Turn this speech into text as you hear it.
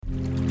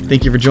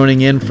Thank you for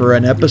joining in for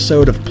an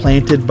episode of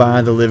Planted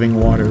by the Living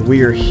Water.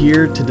 We are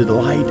here to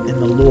delight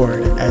in the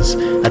Lord as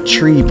a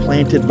tree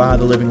planted by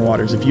the living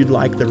waters. If you'd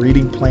like the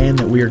reading plan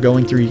that we are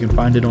going through, you can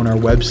find it on our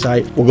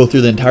website. We'll go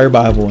through the entire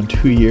Bible in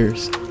 2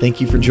 years. Thank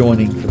you for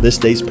joining for this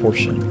day's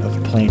portion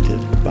of Planted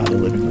by the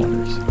Living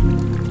Waters.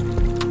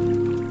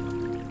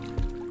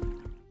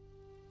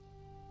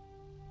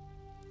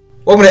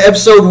 Welcome to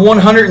episode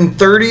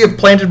 130 of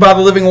Planted by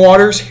the Living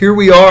Waters. Here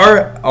we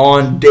are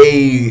on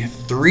day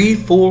 3,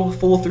 full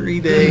 3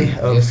 day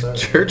of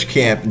church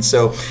camp. And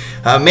so,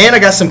 I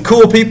got some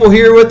cool people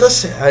here with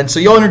us. And so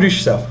y'all introduce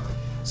yourself.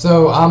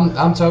 So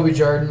I'm Toby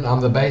Jordan. I'm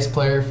the bass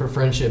player for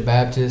Friendship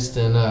Baptist,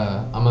 and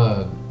I'm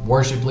a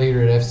worship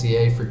leader at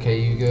FCA for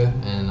Cayuga,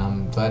 and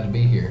I'm glad to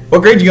be here.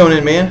 What grade you going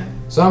in, man?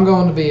 So I'm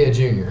going to be a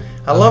junior.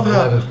 I love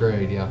how 11th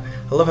grade, yeah.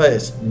 I love how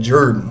it's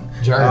Jordan.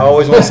 Jordan. I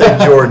always want to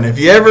say Jordan. If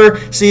you ever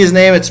see his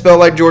name, it's spelled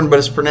like Jordan, but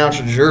it's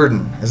pronounced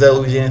Jordan. Is that a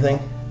Louisiana thing?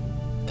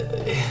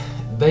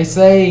 They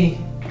say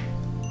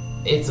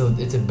it's a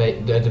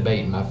debate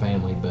in my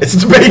family, but it's a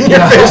debate in your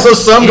family. So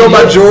some go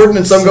by Jordan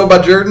and some go by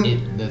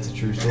Jordan. That's a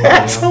true story.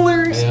 That's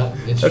hilarious. Yeah,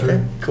 it's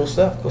true. Cool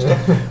stuff. All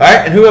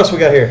right, and who else we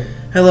got here?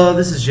 Hello,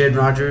 this is Jaden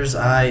Rogers.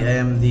 I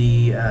am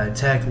the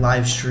tech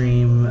live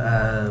stream,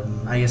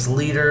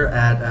 leader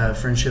at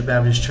Friendship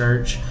Baptist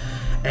Church.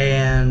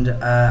 And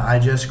I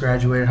just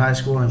graduated high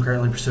school, and I'm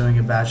currently pursuing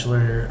a an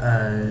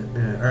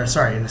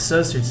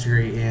associate's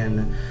degree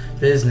in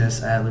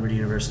business at Liberty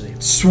University.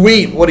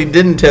 Sweet. What he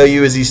didn't tell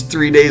you is he's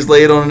 3 days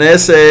late on an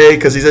essay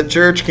because he's at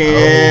church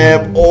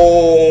camp.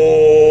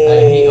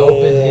 He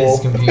opened his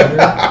computer.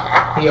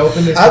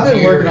 I've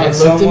been working on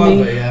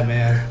someone, but yeah,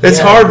 man. It's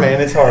hard,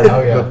 man. It's hard.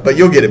 Oh, yeah. But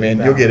you'll get it, man.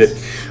 You'll get it.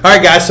 All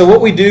right, guys. So what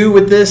we do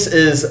with this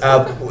is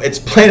it's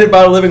Planted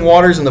by the Living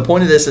Waters, and the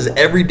point of this is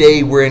every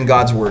day we're in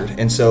God's Word.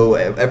 And so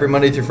every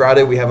Monday through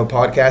Friday we have a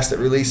podcast that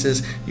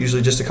releases,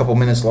 usually just a couple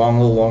minutes long, a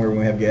little longer when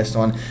we have guests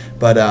on.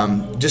 But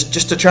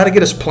just to try to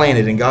get us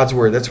planted in God's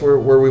Word. That's where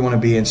we want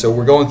to be. And so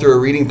we're going through a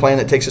reading plan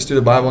that takes us through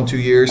the Bible in 2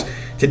 years.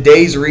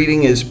 Today's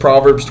reading is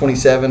Proverbs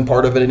 27,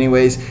 part of it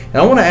anyways. And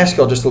I want to ask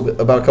y'all just a little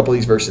bit about a couple of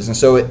these verses. And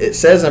so it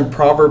says in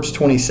Proverbs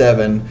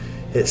 27,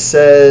 it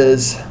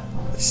says,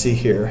 let's see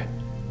here,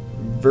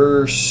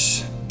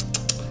 verse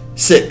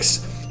 6,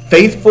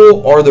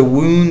 faithful are the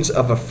wounds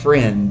of a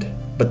friend,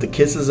 but the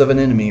kisses of an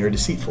enemy are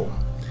deceitful.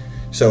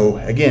 So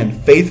again,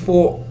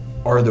 faithful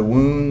are the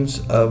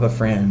wounds of a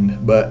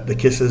friend, but the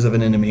kisses of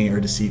an enemy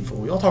are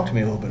deceitful. Y'all talk to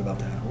me a little bit about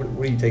that.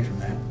 What do you take from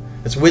that?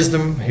 It's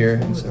wisdom here.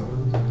 And so.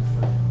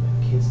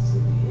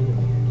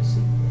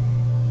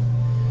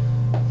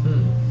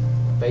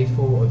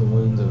 Faithful are the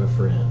wounds of a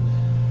friend.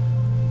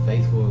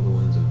 Faithful are the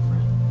wounds of a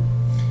friend.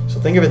 So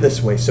think of it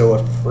this way. So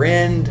a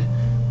friend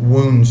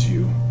wounds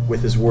you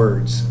with his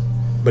words,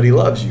 but he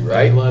loves you,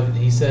 right?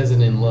 He says it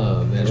in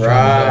love.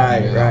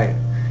 Right.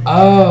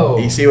 Oh.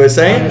 You see what I'm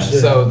saying?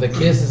 So the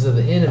kisses of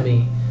the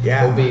enemy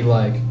will be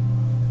like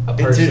a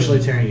person intentionally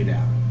tearing you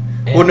down.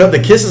 Well, no, the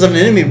kisses of an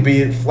enemy would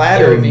be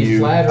flattering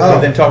you,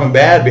 and then talking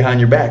bad behind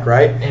your back,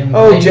 right?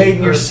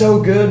 Jaden, you're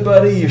so good,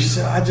 buddy.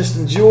 I just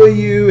enjoy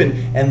you,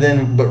 and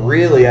then, but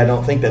really, I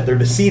don't think that they're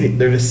deceiving.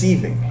 They're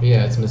deceiving.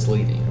 Yeah, it's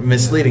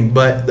misleading.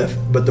 But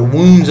the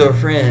wounds of a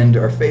friend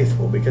are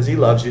faithful because he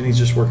loves you and he's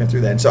just working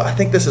through that. And so I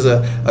think this is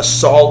a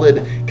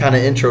solid kind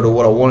of intro to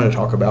what I wanted to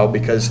talk about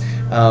because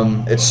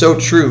it's so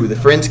true. The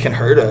friends can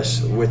hurt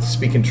us with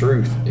speaking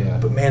truth. Yeah.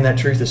 But man, that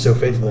truth is so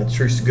faithful. That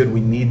truth is good.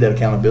 We need that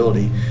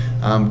accountability.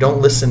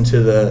 Don't listen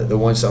to the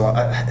ones.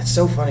 It's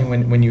so funny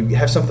when you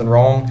have something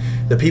wrong.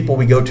 The people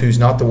we go to is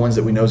not the ones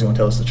that we know is going to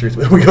tell us the truth.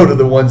 But we go to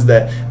the ones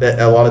that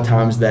a lot of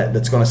times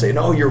that's going to say,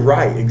 no, you're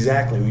right,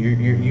 exactly.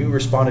 You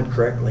responded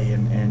correctly,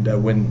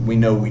 and when we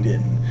know we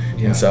didn't.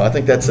 Yeah. And so I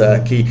think that's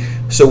key.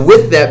 So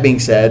with that being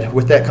said,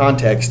 with that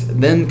context,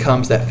 then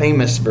comes that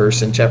famous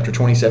verse in chapter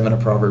 27 of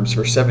Proverbs,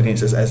 verse 17. It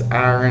says, as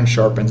iron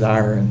sharpens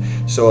iron,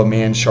 so a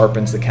man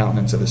sharpens the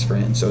countenance of his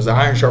friend. So as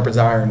iron sharpens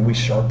iron, we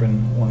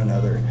sharpen one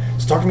another.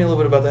 So talk to me a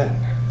little bit about that.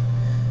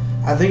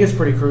 I think it's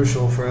pretty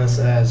crucial for us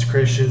as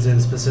Christians and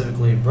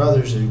specifically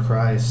brothers in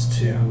Christ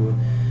to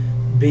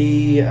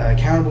be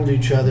accountable to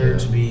each other,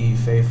 to be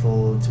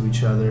faithful to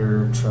each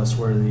other,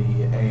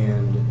 trustworthy,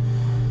 and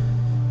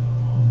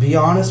be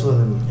honest with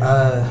them.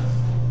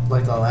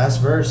 Like the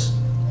last verse,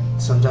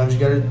 sometimes you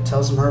got to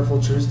tell some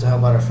hurtful truths to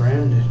help out a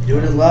friend. Do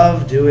it in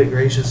love, do it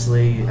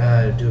graciously,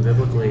 do it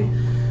biblically,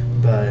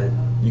 but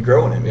you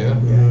grow in it,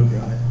 man.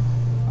 Yeah.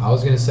 I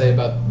was going to say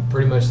about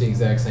pretty much the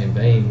exact same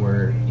vein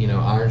where,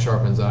 iron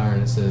sharpens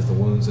iron. It says the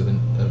wounds of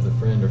the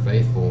friend are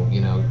faithful.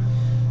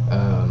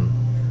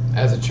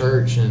 As a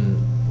church and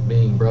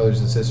being brothers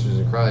and sisters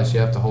in Christ,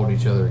 you have to hold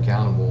each other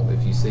accountable.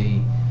 If you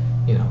see,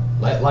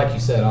 like you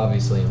said,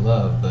 obviously in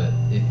love, but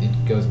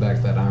it goes back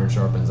to that iron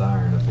sharpens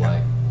iron of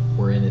like,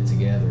 we're in it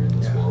together in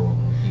this world.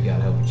 And you got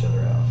to help each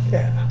other out.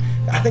 Yeah.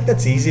 I think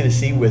that's easy to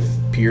see with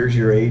peers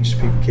your age,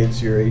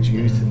 kids your age,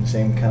 youth in the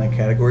same kind of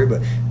category.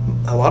 But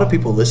a lot of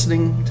people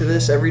listening to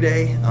this every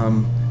day,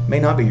 may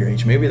not be your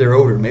age. Maybe they're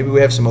older. Maybe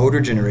we have some older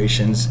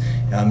generations,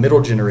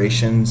 middle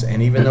generations,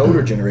 and even the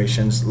older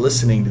generations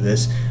listening to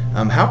this.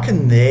 How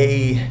can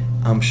they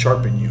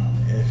sharpen you?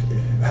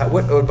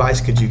 What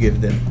advice could you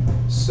give them?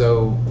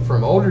 So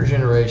from older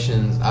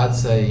generations, I'd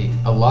say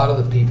a lot of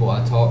the people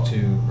I talk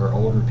to are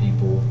older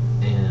people,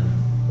 and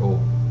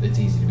well, it's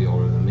easy to be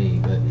older than me,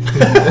 but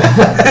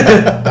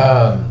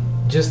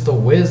just the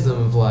wisdom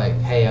of like,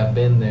 hey, I've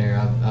been there,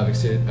 I've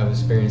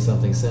experienced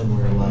something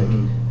similar. Like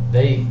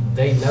they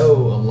know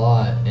a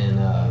lot, and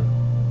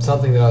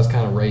something that I was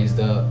kind of raised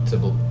up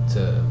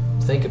to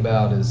think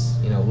about is,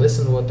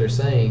 listen to what they're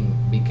saying,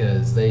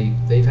 because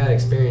they've had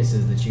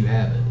experiences that you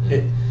haven't.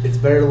 It's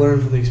better to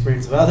learn from the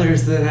experience of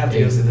others than have to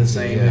go through the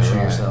same issue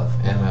yourself.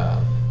 And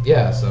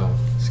so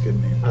It's good,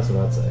 man. that's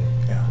what I'd say.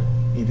 Yeah.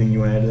 Anything you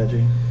want to add to that,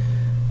 Jay?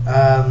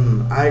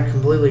 I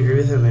completely agree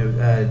with him.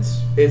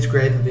 It's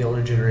great that the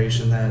older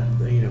generation, that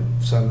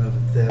some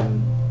of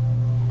them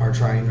are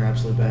trying their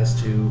absolute best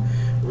to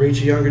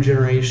reach a younger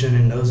generation,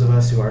 and those of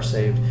us who are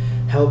saved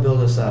help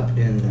build us up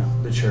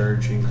in the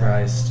church, in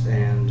Christ.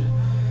 And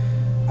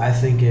I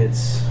think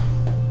it's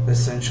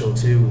essential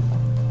to,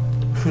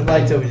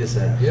 like Toby just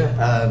said,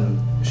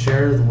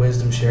 share the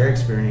wisdom, share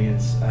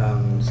experience.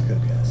 That's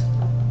good, guys.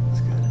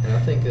 That's good. And I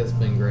think that's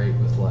been great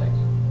with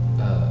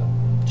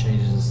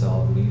changes in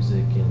style of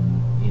music,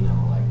 and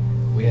like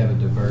we have a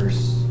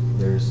diverse.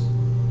 There's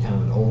kind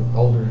of an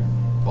older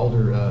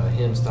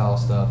hymn style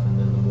stuff, and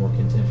then the more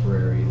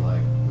contemporary,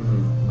 like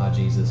My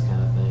Jesus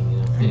kind of thing.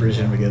 And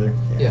bridging them together.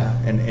 Yeah.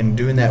 And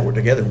doing that, we're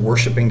together,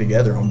 worshiping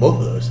together on both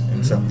of those.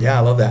 And so, I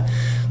love that.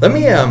 Let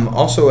me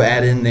also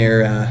add in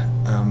there,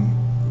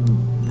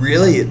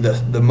 really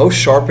the most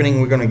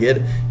sharpening we're going to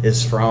get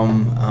is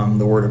from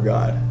the Word of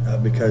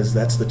God, because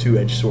that's the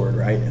two-edged sword,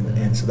 right?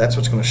 And so that's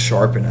what's going to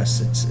sharpen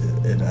us.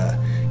 It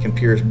can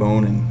pierce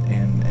bone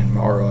and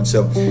marrow. And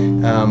so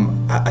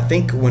I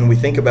think when we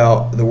think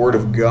about the Word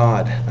of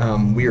God,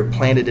 we are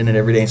planted in it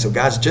every day. And so,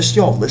 guys, just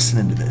y'all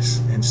listening to this,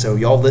 and so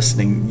y'all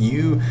listening,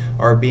 you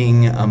are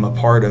being a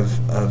part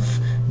of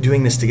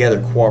doing this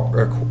together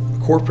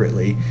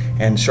corporately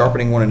and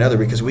sharpening one another,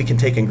 because we can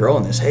take and grow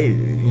in this. Hey,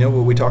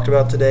 what we talked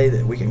about today,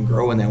 that we can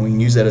grow in that, we can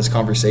use that as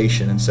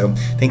conversation. And so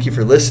thank you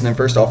for listening,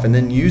 first off, and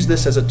then use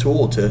this as a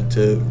tool to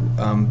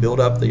build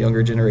up the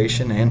younger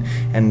generation,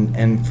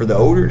 and for the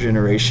older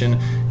generation,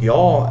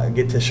 y'all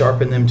get to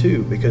sharpen them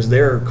too, because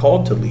they're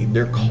called to lead,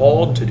 they're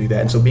called to do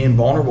that. And so being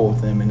vulnerable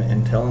with them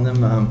and telling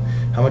them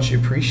how much you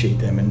appreciate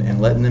them,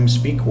 and letting them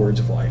speak words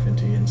of life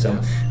into you. And so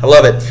I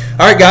love it.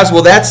 All right, guys,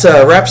 well, that's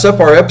wraps up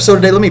our episode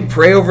today. Let me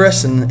pray over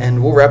us,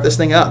 and we'll wrap this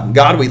thing up.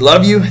 God, we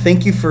love you.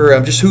 Thank you for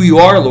just who you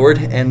are, Lord,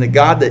 and the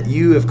God that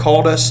you have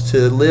called us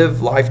to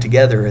live life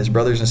together as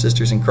brothers and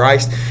sisters in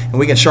Christ, and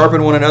we can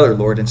sharpen one another,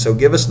 Lord. And so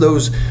give us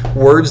those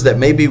words that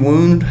maybe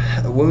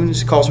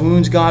cause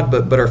wounds, God,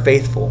 but are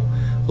faithful.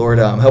 Lord,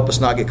 help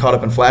us not get caught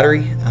up in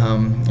flattery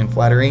and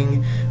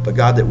flattering, but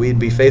God, that we'd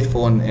be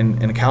faithful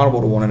and accountable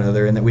to one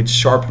another, and that we'd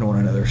sharpen one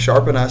another.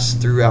 Sharpen us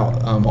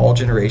throughout all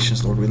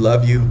generations, Lord. We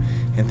love you,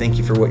 and thank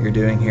you for what you're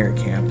doing here at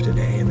camp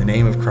today. In the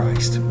name of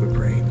Christ, we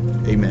pray.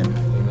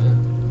 Amen.